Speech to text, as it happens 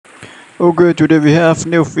Okay, today we have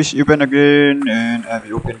new fish event again, and I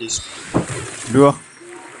will open this lure.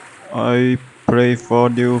 I pray for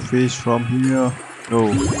new fish from here.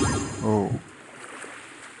 No, oh.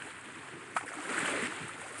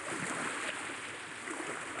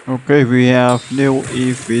 Okay, we have new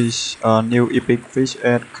e-fish, new epic fish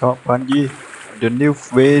at Kappanji, the new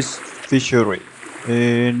fish fishery.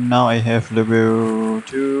 And now I have level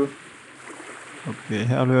 2. Okay,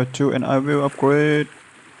 have level 2 and I will upgrade.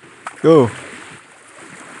 Go!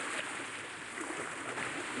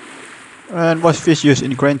 And what fish used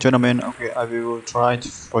in grand tournament? Okay, I will try to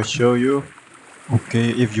for show you. Okay,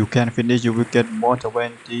 if you can finish, you will get more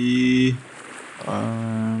 20,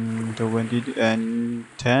 20 and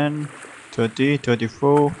 10, 30,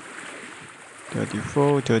 34,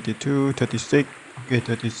 34, 32, 36. Okay,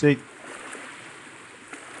 36.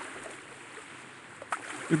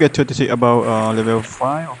 You get 36 about level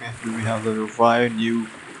 5. Okay, we have level 5 new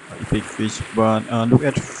epic fish. But look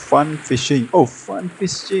at fun fishing. Oh, fun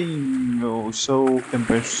fishing! Oh, so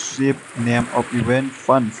impressive name of event,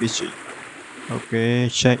 fun fishing. Okay,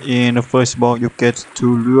 check in the first box you get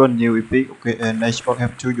 2 lure new epic. Okay, and next box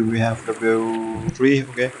have 2, you will have level 3.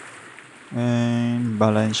 Okay, and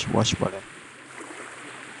balance, watch balance.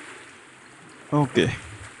 Okay.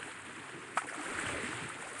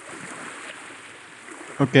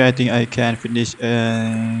 Okay, I think I can finish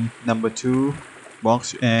number 2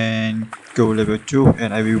 box and go level 2,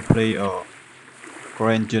 and I will play a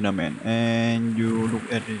grand tournament. And you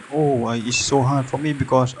look at it. Oh, it's so hard for me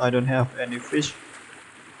because I don't have any fish.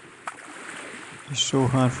 It's so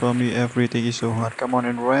hard for me. Everything is so hard. Come on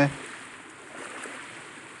and rare.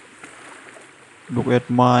 Look at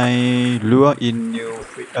my lure in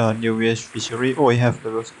new West fishery. Oh, I have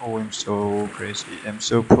levels. Oh, I'm so crazy. I'm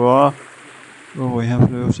so poor. Oh, I have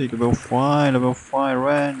level 6, level 5, level 5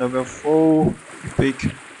 red, level 4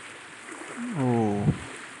 big. Oh,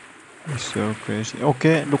 it's so crazy.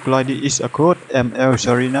 Okay, look like this is a code ML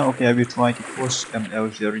Serena. Okay, I will try to post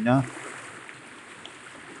ML Serena.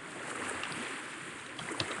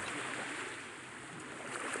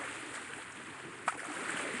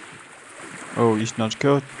 Oh, it's not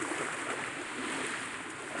code.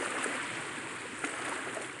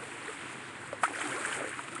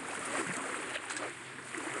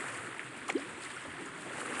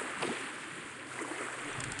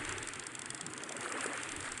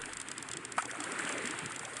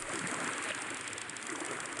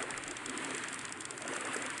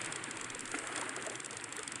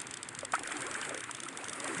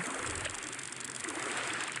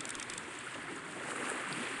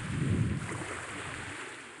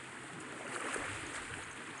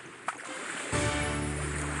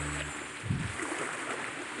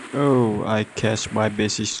 Oh, I catch my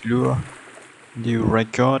basis lure. New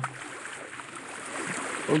record.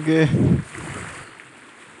 Okay.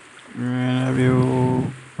 I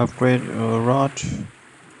will upgrade a rod.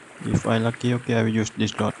 If I lucky, okay, I will use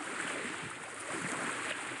this rod.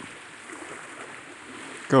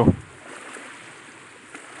 Go.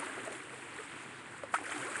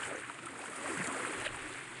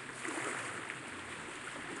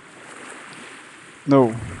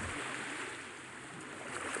 No.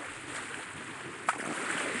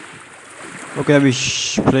 Okay, we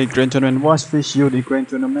play grand tournament. What fish you the grand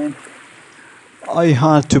tournament? I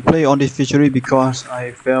had to play on this fishery because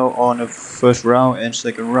I fell on the first round and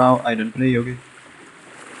second round I don't play. Okay.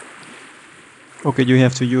 Okay, you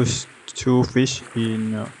have to use 2 fish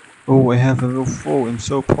in. Oh, I have a level 4. I'm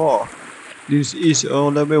so poor. This is a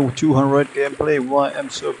level 200 gameplay. Why I'm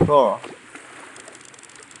so poor?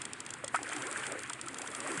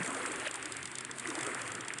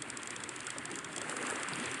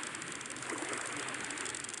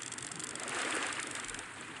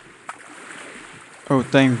 Oh,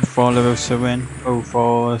 thank for level 7. Oh,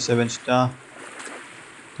 for 7 star.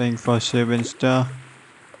 Thank for 7 star.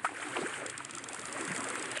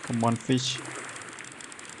 Come on, fish.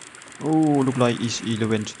 Oh, look like it's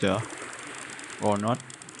 11 star. Or not.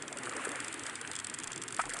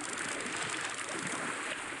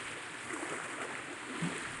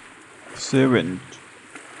 7.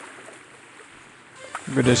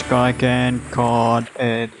 But this guy can card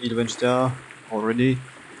at 11 star already.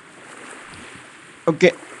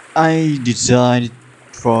 Okay, I decided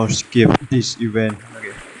for skip this event.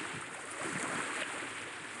 Okay.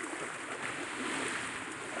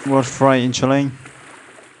 What fry in challenge?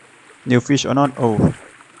 New fish or not? Oh,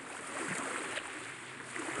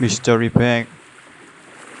 mystery pack.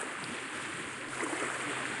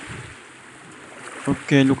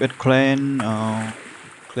 Okay, look at clan.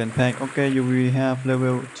 Clan pack. Okay, you will have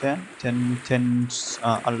level 10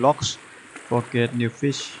 unlocks. Forget new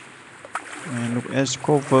fish. And look at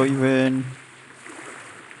cover event.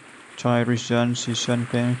 Try reason, season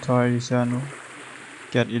pen, try reason.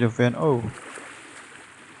 Get event. Oh.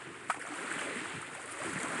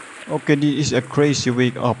 Okay, this is a crazy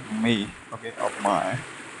week of me. Okay, of my.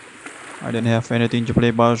 I don't have anything to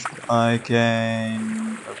play, but I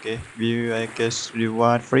can. Okay, view I guess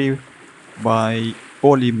reward free by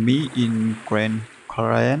only me in Grand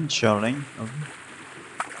Client challenge. Okay.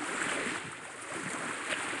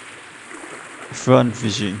 Fun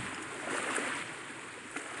fishing.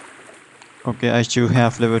 Okay, I still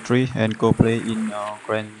have level 3 and go play in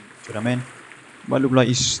Grand Tournament. But look like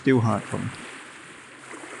it's still hard for me.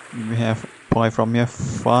 We have point from here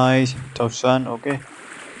 5,000. Okay,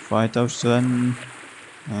 5,000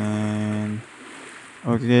 and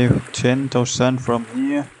okay 10,000 from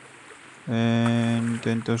here and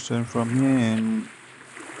 10,000 from here and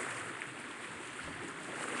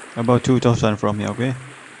about 2,000 from here. Okay,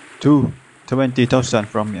 20,000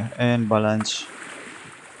 from here and balance.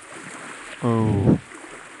 Oh,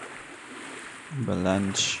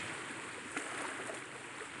 balance.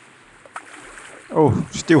 Oh,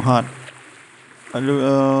 still hard.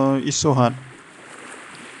 It's so hard.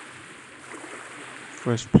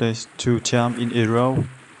 First place 2 times in a row.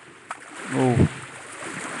 Oh.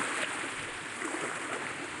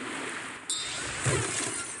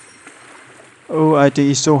 Oh, I think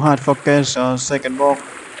it's so hard for catch second ball.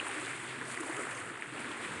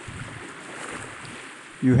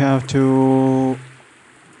 You have to.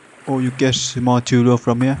 Oh, you get more too low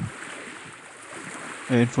from here.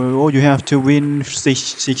 And for you have to win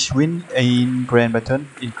six win in grand battle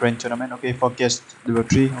in grand tournament. Okay, for guest level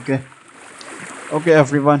 3. Okay. Okay,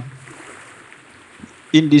 everyone.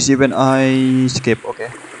 In this event, I skip.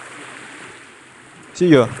 Okay. See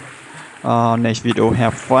you. Next video.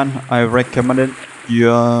 Have fun. I recommended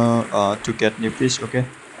you to get new fish. Okay.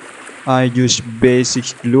 I use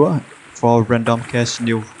basic lure for random catch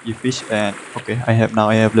new fish and okay. I have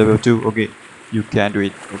level 2. Okay. You can do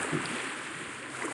it. Okay.